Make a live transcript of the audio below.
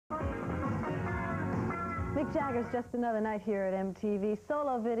Mick Jagger's Just Another Night here at MTV.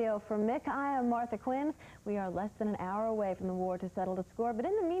 Solo video from Mick. I am Martha Quinn. We are less than an hour away from the war to settle the score. But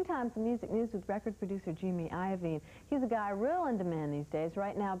in the meantime, some music news with record producer Jimmy Iovine. He's a guy real in demand these days.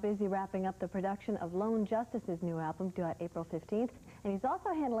 Right now, busy wrapping up the production of Lone Justice's new album, due out April 15th. And he's also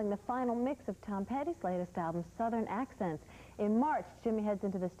handling the final mix of Tom Petty's latest album, Southern Accents. In March, Jimmy heads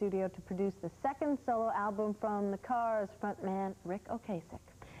into the studio to produce the second solo album from The Cars frontman Rick Ocasek.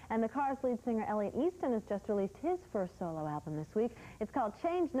 And The Cars lead singer Elliot Easton has just released his first solo album this week. It's called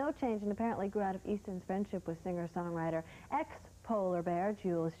Change No Change and apparently grew out of Easton's friendship with singer-songwriter ex-Polar Bear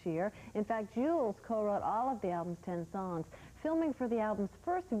Jules Shear. In fact, Jules co-wrote all of the album's 10 songs. Filming for the album's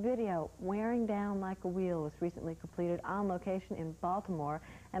first video, Wearing Down Like a Wheel, was recently completed on location in Baltimore.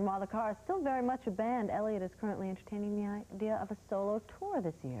 And while The Cars is still very much a band, Elliot is currently entertaining the idea of a solo tour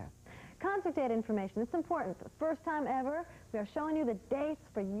this year. Concert date information, it's important. For the first time ever, we are showing you the dates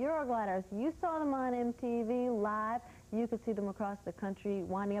for Eurogliders. You saw them on MTV live. You could see them across the country,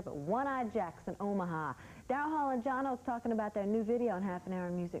 winding up at One-Eye Jack's in Omaha. Daryl Hall and John Oates talking about their new video in Half an Hour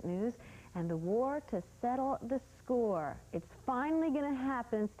in Music News. And the war to settle the score. It's finally going to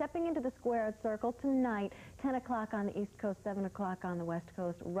happen. Stepping into the squared circle tonight, 10 o'clock on the East Coast, 7 o'clock on the West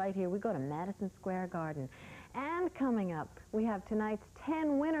Coast, right here. We go to Madison Square Garden. And coming up, we have tonight's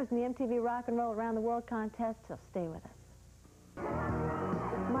 10 winners in the MTV Rock and Roll Around the World contest, so stay with us.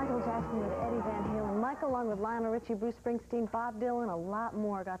 Michael Jackson with Eddie Van Halen. Michael, along with Lionel Richie, Bruce Springsteen, Bob Dylan, a lot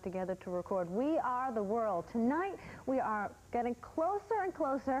more got together to record We Are the World. Tonight, we are getting closer and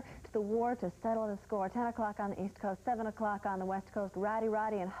closer to the war to settle the score. 10 o'clock on the East Coast, 7 o'clock on the West Coast. Roddy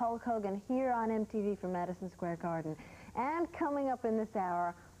and Hulk Hogan here on MTV from Madison Square Garden. And coming up in this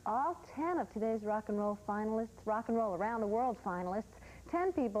hour, all 10 of today's Rock and Roll finalists, Rock and Roll Around the World finalists,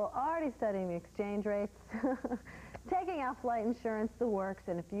 10 people already studying the exchange rates, taking out flight insurance, the works,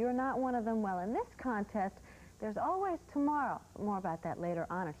 and if you're not one of them, well, in this contest, there's always tomorrow. More about that later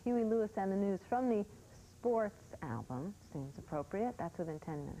on at Huey Lewis and the News from the Sports album. Seems appropriate. That's within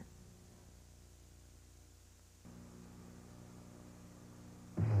 10 minutes.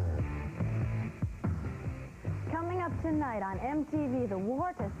 Coming up tonight on MTV, the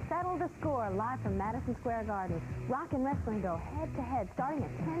war to settle the score, live from Madison Square Garden. Rock and wrestling go head-to-head starting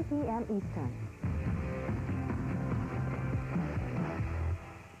at 10 p.m. Eastern.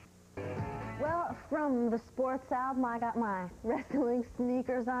 Well, from the sports album, I got my wrestling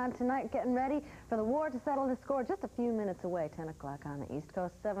sneakers on tonight, getting ready for the war to settle the score. Just a few minutes away, 10 o'clock on the East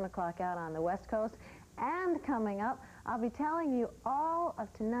Coast, 7 o'clock out on the West Coast. And coming up, I'll be telling you all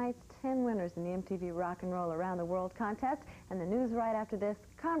of tonight's 10 winners in the MTV Rock and Roll Around the World contest. And the news right after this,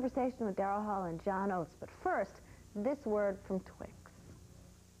 conversation with Daryl Hall and John Oates. But first, this word from Twix.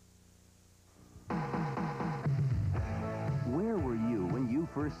 Where were you when you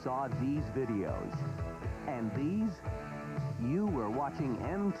first saw these videos? And these? You were watching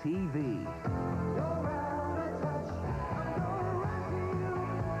MTV.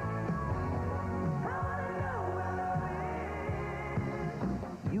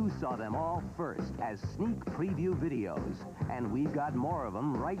 You saw them all first as sneak preview videos. And we've got more of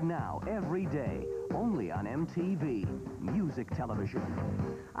them right now, every day, only on MTV Music Television.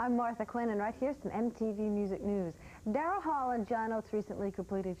 I'm Martha Quinn, and right here's some MTV Music News. Daryl Hall and John Oates recently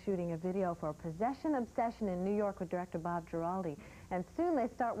completed shooting a video for Possession Obsession in New York with director Bob Giraldi. And soon they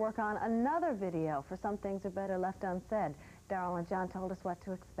start work on another video for Some Things Are Better Left Unsaid. Daryl and John told us what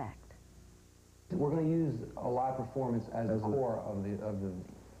to expect. We're going to use a live performance as the core of the,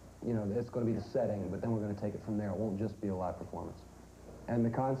 you know, it's going to be the setting, but then we're going to take it from there. It won't just be a live performance. And the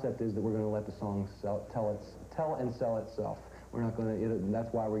concept is that we're going to let the song tell and sell itself. We're not going to,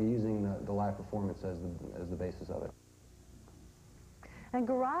 that's why we're using the live performance as the basis of it. And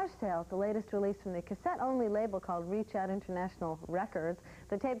Garage Sales, the latest release from the cassette-only label called Reach Out International Records.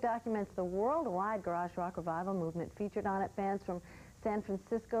 The tape documents the worldwide garage rock revival movement. Featured on it bands from San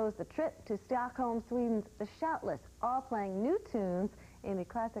Francisco's The Trip to Stockholm, Sweden's The Shoutless, all playing new tunes in the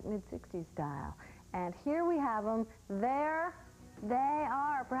classic mid-60s style. And here we have them. There they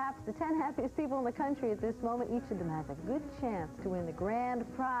are, perhaps the 10 happiest people in the country at this moment. Each of them has a good chance to win the grand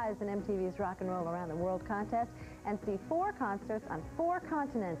prize in MTV's Rock and Roll Around the World contest and see 4 concerts on 4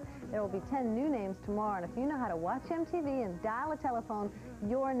 continents. There will be 10 new names tomorrow, and if you know how to watch MTV and dial a telephone,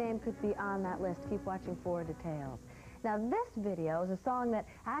 your name could be on that list. Keep watching for details. Now, this video is a song that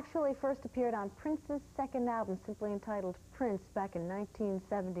actually first appeared on Prince's second album, simply entitled Prince, back in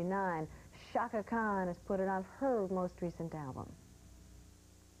 1979. Chaka Khan has put it on her most recent album.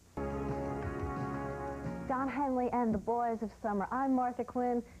 Don Henley and the Boys of Summer. I'm Martha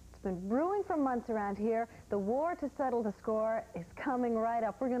Quinn. It's been brewing for months around here. The war to settle the score is coming right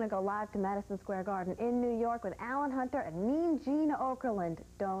up. We're going to go live to Madison Square Garden in New York with Alan Hunter and Mean Gene Okerlund.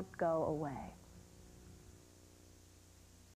 Don't go away.